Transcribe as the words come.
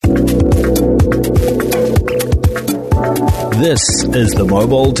This is the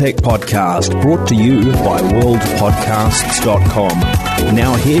Mobile Tech Podcast, brought to you by worldpodcasts.com.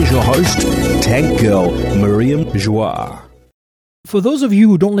 Now here's your host, Tech Girl, Miriam Joie. For those of you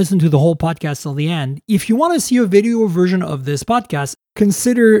who don't listen to the whole podcast till the end, if you want to see a video version of this podcast,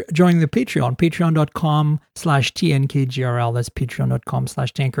 consider joining the Patreon, patreon.com/TNKGRL. That's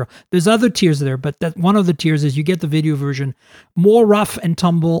patreon.com/TNKGRL. There's other tiers there, but one of the tiers is you get the video version, more rough and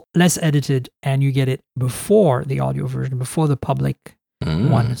tumble, less edited, and you get it before the audio version, before the public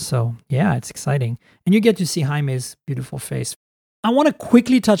one. So yeah, it's exciting. And you get to see Jaime's beautiful face. I want to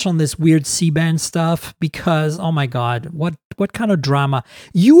quickly touch on this weird C-band stuff because, oh my God, what kind of drama.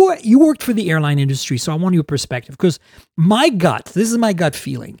 You worked for the airline industry, so I want your perspective because this is my gut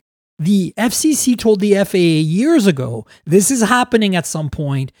feeling. The FCC told the FAA years ago, this is happening at some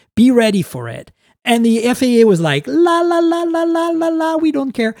point, be ready for it. And the FAA was like, la, la, la, la, la, la, la, we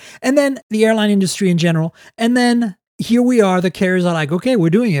don't care. And then the airline industry in general. And then here we are, the carriers are like, okay, we're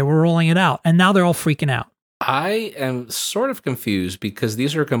doing it, we're rolling it out. And now they're all freaking out. I am sort of confused because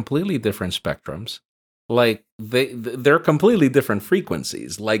these are completely different spectrums. Like they're completely different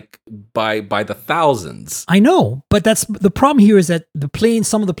frequencies, like by the thousands. I know, but that's the problem here is that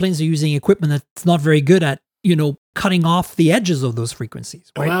some of the planes are using equipment that's not very good at, cutting off the edges of those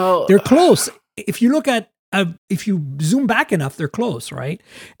frequencies, right? Well, they're close. If you look at if you zoom back enough, they're close, right?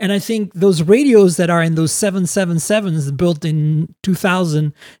 And I think those radios that are in those 777s built in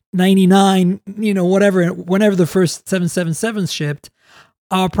 2099, whenever the first 777s shipped,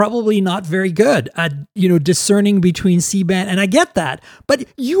 are probably not very good at, discerning between C-band. And I get that, but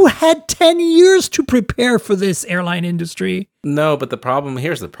you had 10 years to prepare for this, airline industry. No, but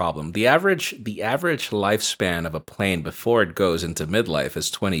here's the problem. The average lifespan of a plane before it goes into midlife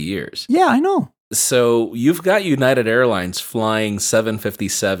is 20 years. Yeah, I know. So you've got United Airlines flying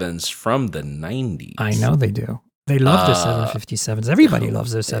 757s from the 90s. I know they do. They love their 757s. Everybody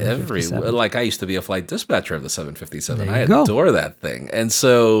loves their 757s. Like I used to be a flight dispatcher of the 757. I adore that thing. And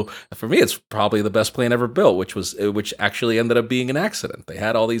so for me, it's probably the best plane ever built, which actually ended up being an accident. They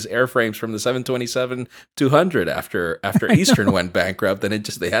had all these airframes from the 727-200 after Eastern went bankrupt, and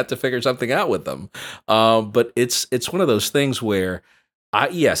they had to figure something out with them. But it's one of those things where,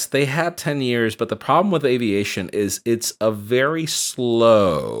 yes, they had 10 years, but the problem with aviation is it's a very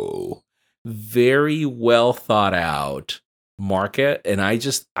slow, very well thought out market. And I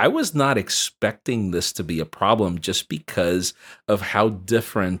was not expecting this to be a problem just because of how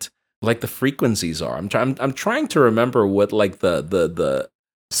different like the frequencies are. I'm trying to remember what like the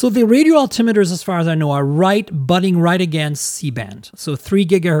So the radio altimeters, as far as I know, are butting right against C-band. So 3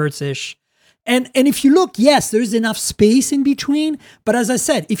 gigahertz-ish. And if you look, yes, there's enough space in between. But as I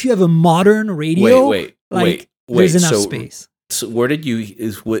said, if you have a modern radio, there's enough space. So where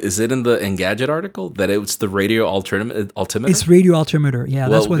is it in the Engadget article that it's the radio altimeter? It's radio altimeter. Yeah,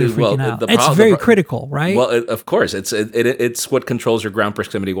 that's why they're freaking out. It's very critical, right? Well, of course, it's what controls your ground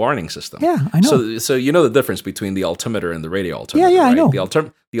proximity warning system. Yeah, I know. So you know the difference between the altimeter and the radio altimeter. Yeah, right? I know. The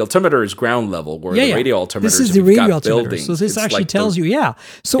altimeter is ground level, where the radio altimeter is the radio altimeter. So this actually tells you, yeah.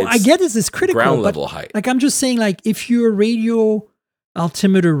 So I get this is critical. Ground level height. Like I'm just saying, like if your radio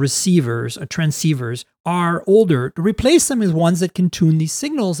altimeter receivers or transceivers are older, to replace them with ones that can tune these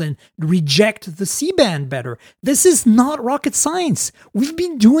signals and reject the C-band better. This is not rocket science. We've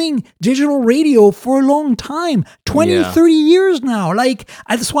been doing digital radio for a long time, 20, 30 years now. Like,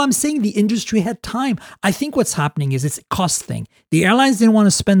 that's why I'm saying the industry had time. I think what's happening is it's a cost thing. The airlines didn't want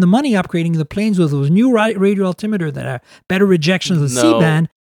to spend the money upgrading the planes with those new radio altimeter that are better rejections of the C-band.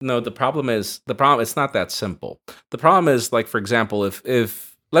 No, the problem it's not that simple. The problem is, like, for example,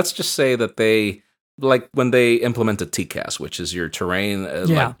 if let's just say that they, like when they implemented TCAS, which is your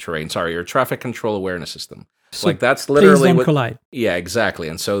your traffic control awareness system. So like that's literally what collide. Yeah, exactly.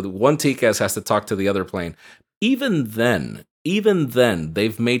 And so the one TCAS has to talk to the other plane. Even then,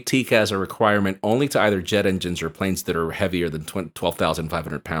 they've made TCAS a requirement only to either jet engines or planes that are heavier than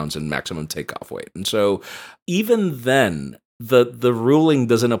 12,500 pounds in maximum takeoff weight. And so even then, the ruling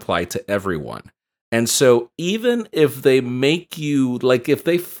doesn't apply to everyone. And so even if they make you, like if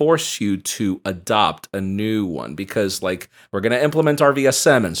they force you to adopt a new one, because like we're going to implement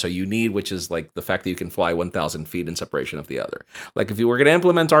RVSM, and so you need, which is like the fact that you can fly 1,000 feet in separation of the other. Like if you were going to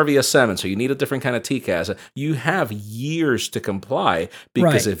implement RVSM, and so you need a different kind of TCAS, you have years to comply,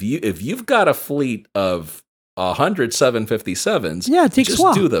 because if you've got a fleet of 100 757s, it takes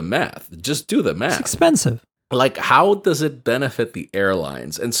just do the math. It's expensive. Like, how does it benefit the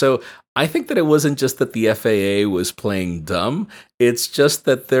airlines? And so I think that it wasn't just that the FAA was playing dumb. It's just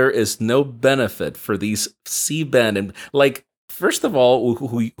that there is no benefit for these C-band. And like, first of all,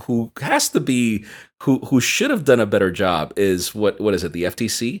 who has to be who should have done a better job is what is it? The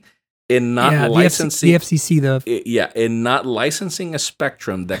FTC in not licensing the FCC. In not licensing a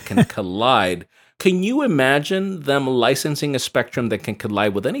spectrum that can collide. Can you imagine them licensing a spectrum that can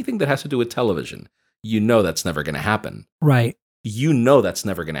collide with anything that has to do with television? You know that's never going to happen. Right. You know that's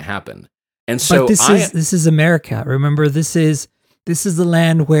never going to happen. And so but this is America. Remember, this is the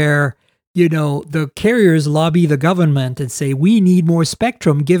land where, the carriers lobby the government and say, we need more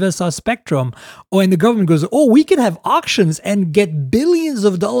spectrum, give us our spectrum. Oh, and the government goes, we can have auctions and get billions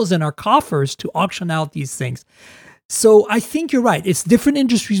of dollars in our coffers to auction out these things. So I think you're right. It's different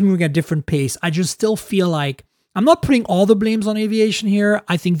industries moving at different pace. I just still feel like I'm not putting all the blames on aviation here.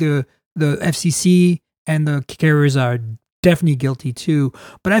 I think the FCC and the carriers are definitely guilty too.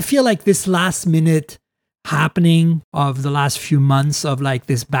 But I feel like this last minute happening of the last few months of like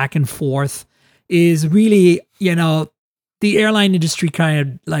this back and forth is really, the airline industry kind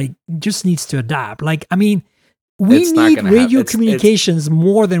of like just needs to adapt. Like, I mean, we need radio communications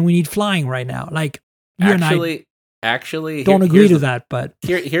more than we need flying right now. Like, you and I don't agree to that, but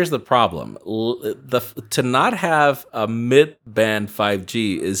here's the problem: to not have a mid-band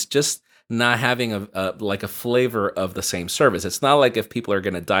 5G is just not having a flavor of the same service. It's not like if people are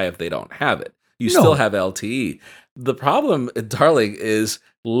going to die if they don't have it. You still have LTE. The problem, darling, is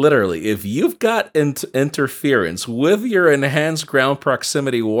literally if you've got interference with your enhanced ground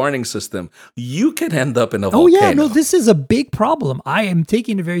proximity warning system, you can end up in a volcano. Oh yeah, no, this is a big problem. I am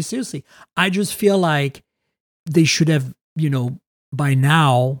taking it very seriously. I just feel like they should have, by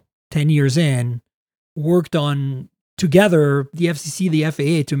now, 10 years in, worked on together, the FCC, the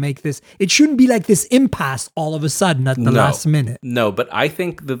FAA, to make this. It shouldn't be like this impasse all of a sudden at the last minute. No, but I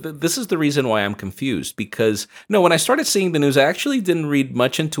think this is the reason why I'm confused. Because, when I started seeing the news, I actually didn't read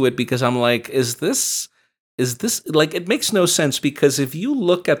much into it because I'm like, is this like, it makes no sense, because if you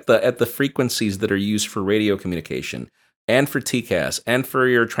look at the frequencies that are used for radio communication, and for TCAS, and for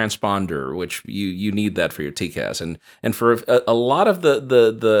your transponder, which you need that for your TCAS, and for a lot of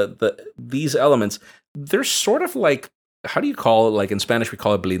these elements, they're sort of like, how do you call it? Like in Spanish, we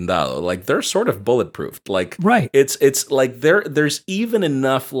call it blindado. Like they're sort of bulletproof. Like right. It's like there's even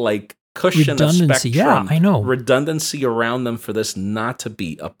enough like cushion redundancy. Of spectrum, yeah, I know, redundancy around them for this not to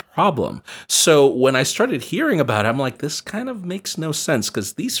be a problem. So when I started hearing about it, I'm like, this kind of makes no sense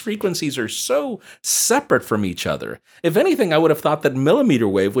because these frequencies are so separate from each other. If anything, I would have thought that millimeter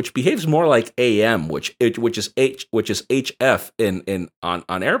wave, which behaves more like AM, which is HF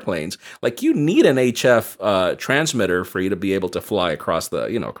on airplanes, like you need an HF transmitter for you to be able to fly across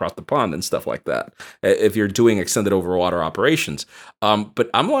the pond and stuff like that if you're doing extended over water operations. But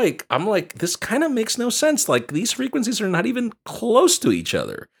I'm like, this kind of makes no sense. Like these frequencies are not even close to each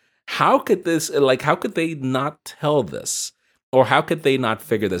other. How could they not tell this? Or how could they not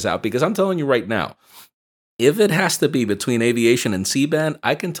figure this out? Because I'm telling you right now, if it has to be between aviation and C-band,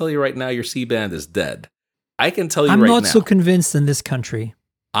 I can tell you right now your C-band is dead. I can tell you I'm right now. not so convinced in this country.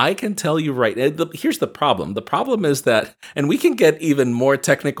 I can tell you right now. Here's the problem. The problem is that, and we can get even more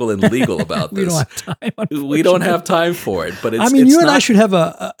technical and legal about this. We don't have time. We don't have time for it. But it's, you and I should have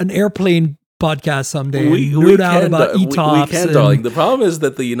an airplane podcast someday. We out about ETOPS. We can, darling. The problem is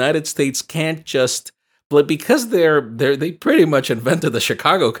that the United States can't just, because they pretty much invented the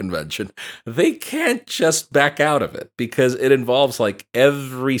Chicago Convention. They can't just back out of it because it involves like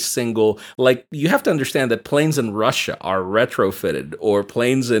every single, like you have to understand that planes in Russia are retrofitted, or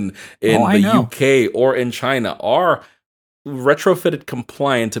planes in the UK or in China are retrofitted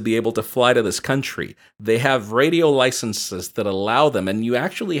compliant to be able to fly to this country. They have radio licenses that allow them, and you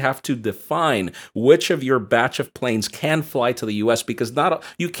actually have to define which of your batch of planes can fly to the US, because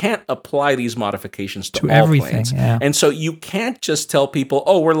you can't apply these modifications to all everything, planes. Yeah. And so you can't just tell people,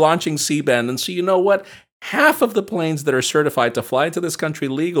 oh, we're launching C-band, and so you know what? Half of the planes that are certified to fly into this country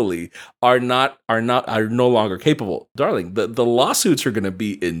legally are no longer capable. Darling, the lawsuits are going to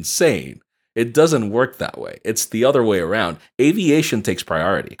be insane. It doesn't work that way. It's the other way around. Aviation takes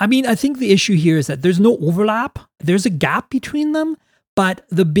priority. I mean, I think the issue here is that there's no overlap. There's a gap between them. But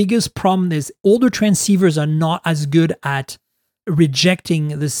the biggest problem is older transceivers are not as good at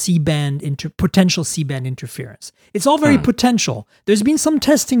rejecting the C-band potential C-band interference. It's all very potential. There's been some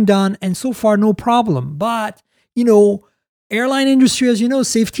testing done, and so far no problem. But, airline industry, as you know,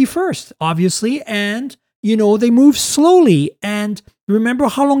 safety first, obviously. And, they move slowly. And remember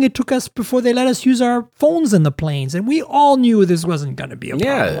how long it took us before they let us use our phones in the planes, and we all knew this wasn't going to be a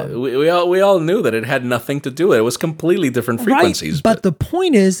problem. Yeah, we all knew that it had nothing to do with it. It was completely different frequencies. Right. But the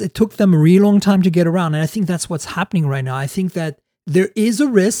point is, it took them a really long time to get around, and I think that's what's happening right now. I think that there is a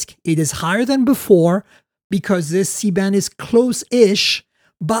risk. It is higher than before, because this C-band is close-ish,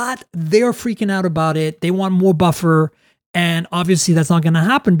 but they're freaking out about it. They want more buffer. And obviously that's not going to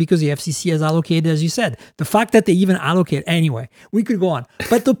happen because the FCC has allocated, as you said, the fact that they even allocate. Anyway, we could go on.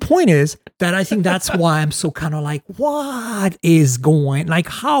 But the point is that I think that's why I'm so kind of like, what is going, like,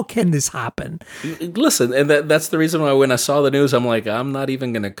 how can this happen? Listen, and that's the reason why when I saw the news, I'm like, I'm not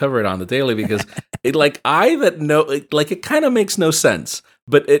even going to cover it on the daily because it kind of makes no sense.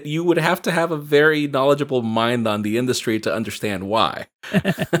 But you would have to have a very knowledgeable mind on the industry to understand why.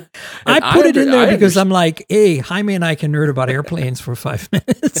 I put it in there because I'm like, hey, Jaime and I can nerd about airplanes for 5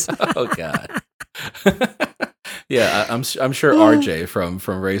 minutes. Oh, God. Yeah, I'm sure RJ from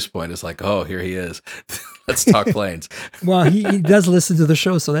Race Point is like, oh, here he is. Let's talk planes. Well, he does listen to the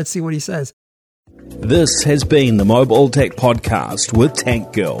show, so let's see what he says. This has been the Mobile Tech Podcast with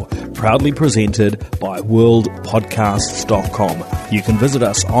Tank Girl, proudly presented by worldpodcasts.com. You can visit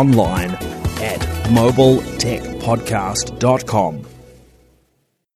us online at mobiletechpodcast.com.